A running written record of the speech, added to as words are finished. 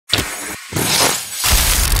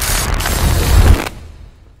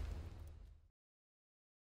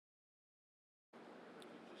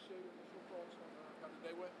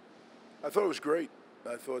thought it was great.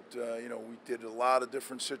 I thought, we did a lot of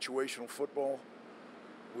different situational football.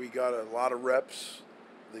 We got a lot of reps.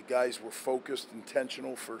 The guys were focused,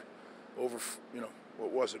 intentional for over,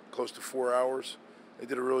 what was it, close to 4 hours. They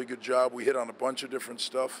did a really good job. We hit on a bunch of different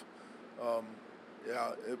stuff.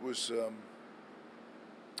 It was,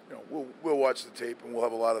 we'll watch the tape and we'll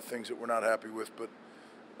have a lot of things that we're not happy with, but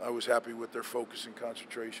I was happy with their focus and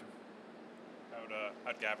concentration.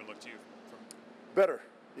 How'd Gavin look to you? Better.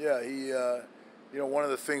 Yeah, he, one of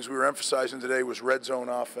the things we were emphasizing today was red zone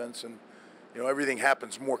offense, and, everything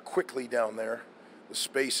happens more quickly down there. The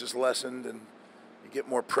space is lessened and you get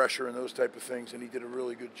more pressure and those type of things, and he did a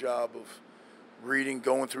really good job of reading,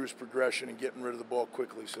 going through his progression, and getting rid of the ball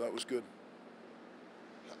quickly, so that was good.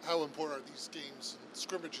 How important are these games and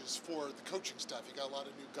scrimmages for the coaching staff? You got a lot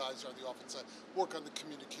of new guys on the offense side. Work on the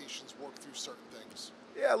communications, work through certain things.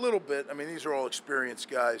 Yeah, a little bit. I mean, these are all experienced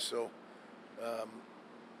guys, so,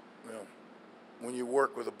 when you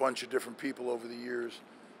work with a bunch of different people over the years,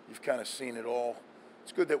 you've kind of seen it all.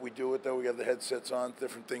 It's good that we do it, though. We have the headsets on.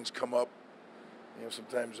 Different things come up.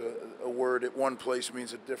 Sometimes a word at one place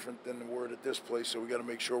means it different than the word at this place, so we got to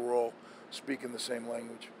make sure we're all speaking the same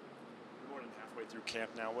language. We're more than halfway through camp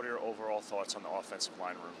now. What are your overall thoughts on the offensive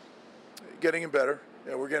line room? Getting better.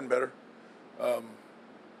 Yeah, we're getting better.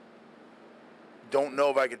 Don't know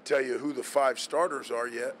if I could tell you who the 5 starters are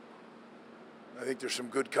yet. I think there's some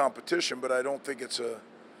good competition, but I don't think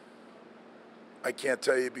I can't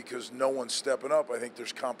tell you because no one's stepping up. I think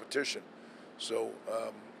there's competition. So,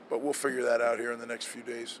 but we'll figure that out here in the next few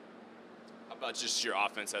days. How about just your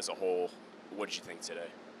offense as a whole? What did you think today?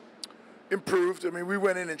 Improved. I mean, we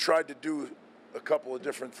went in and tried to do a couple of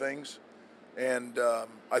different things, and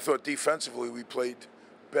I thought defensively we played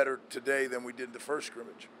better today than we did in the first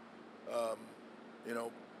scrimmage.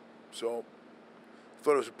 So I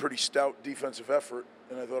thought it was a pretty stout defensive effort,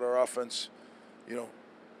 and I thought our offense,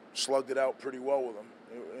 slugged it out pretty well with them.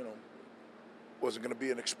 Wasn't going to be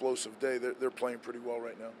an explosive day. They're playing pretty well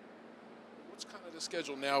right now. What's kind of the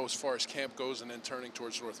schedule now as far as camp goes and then turning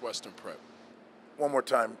towards Northwestern prep? One more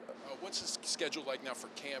time. What's the schedule like now for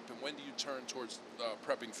camp, and when do you turn towards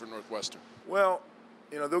prepping for Northwestern? Well,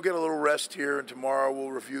 they'll get a little rest here, and tomorrow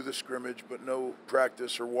we'll review the scrimmage, but no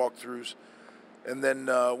practice or walkthroughs. And then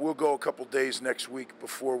we'll go a couple days next week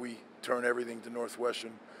before we turn everything to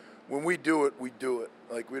Northwestern. When we do it, we do it.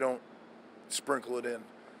 Like, we don't sprinkle it in.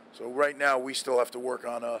 So right now we still have to work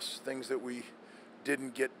on us. Things that we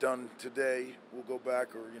didn't get done today, we'll go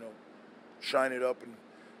back or, shine it up and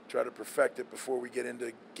try to perfect it before we get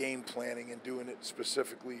into game planning and doing it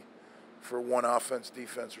specifically for one offense,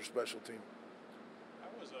 defense, or special team. How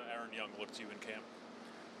was Aaron Young look to you in camp?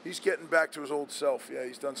 He's getting back to his old self. Yeah,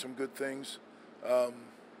 he's done some good things.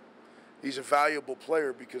 He's a valuable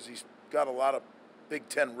player because he's got a lot of Big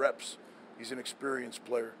Ten reps. He's an experienced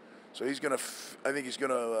player. So I think he's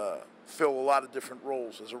going to fill a lot of different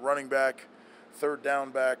roles as a running back, third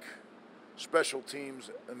down back, special teams,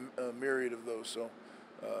 a myriad of those. So,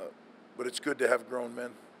 but it's good to have grown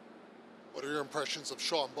men. What are your impressions of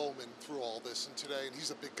Sean Bowman through all this and today? And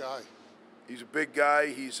he's a big guy. He's a big guy.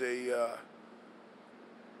 He's a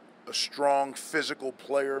strong physical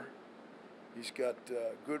player. He's got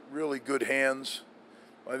really good hands.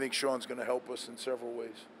 I think Sean's going to help us in several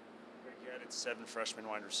ways. You added 7 freshman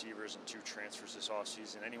wide receivers and 2 transfers this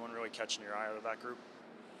offseason. Anyone really catching your eye out of that group?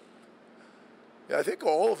 Yeah, I think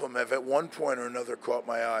all of them have at one point or another caught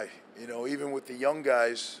my eye. Even with the young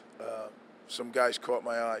guys, some guys caught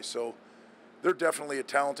my eye. So they're definitely a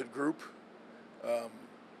talented group.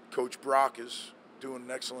 Coach Brock is doing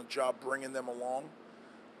an excellent job bringing them along.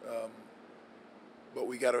 But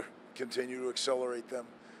we got to continue to accelerate them.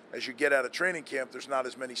 As you get out of training camp, there's not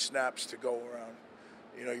as many snaps to go around.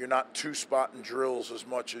 You're not 2-spotting drills as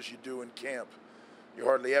much as you do in camp. You're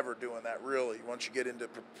hardly ever doing that, really, once you get into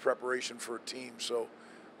preparation for a team. So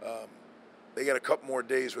they got a couple more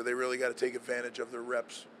days where they really got to take advantage of their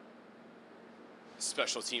reps.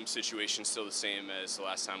 Special team situation still the same as the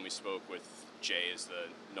last time we spoke, with Jay as the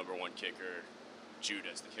 #1 kicker, Jude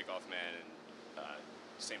as the kickoff man, and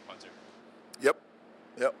same punter.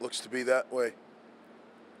 Yep, looks to be that way.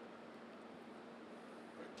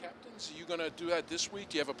 Captains, are you going to do that this week?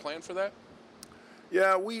 Do you have a plan for that?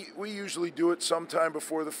 Yeah, we usually do it sometime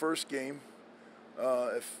before the first game.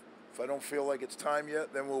 If I don't feel like it's time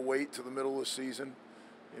yet, then we'll wait till the middle of the season.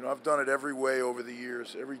 I've done it every way over the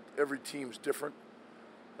years. Every team's different.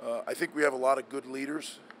 I think we have a lot of good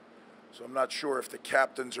leaders, so I'm not sure if the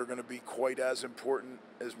captains are going to be quite as important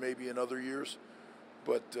as maybe in other years.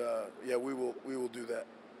 But yeah, we will do that.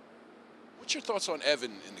 What's your thoughts on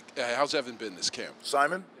Evan? How's Evan been this camp?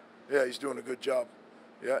 Simon? Yeah, he's doing a good job.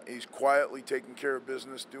 Yeah, he's quietly taking care of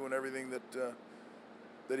business, doing everything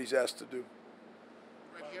that he's asked to do.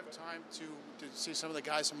 Greg, do you have time to see some of the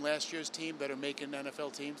guys from last year's team that are making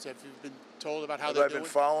NFL teams? Have you been told about how they're doing? Have I been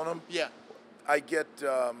following them? Yeah. I get,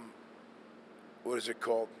 what is it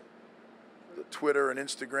called? The Twitter and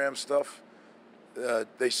Instagram stuff.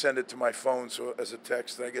 They send it to my phone so as a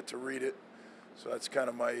text, and I get to read it. So that's kind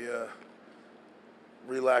of my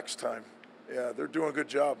relaxed time. Yeah, they're doing a good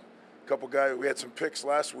job. A couple guys, we had some picks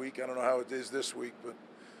last week. I don't know how it is this week, but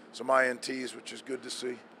some INTs, which is good to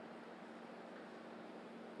see.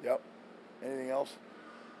 Yep. Anything else?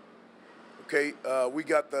 Okay, we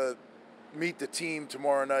got the Meet the Team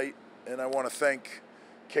tomorrow night, and I want to thank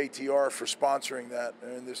KTR for sponsoring that.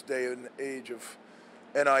 In this day and age of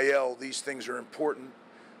NIL, these things are important,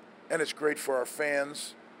 and it's great for our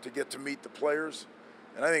fans to get to meet the players,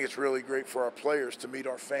 and I think it's really great for our players to meet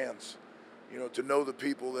our fans. You know, to know the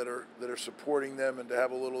people that are supporting them and to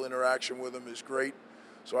have a little interaction with them is great.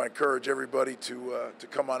 So I encourage everybody to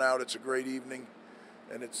come on out. It's a great evening,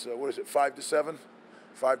 and it's what is it, 5 to 7?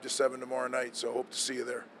 5 to 7 tomorrow night. So hope to see you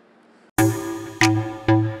there.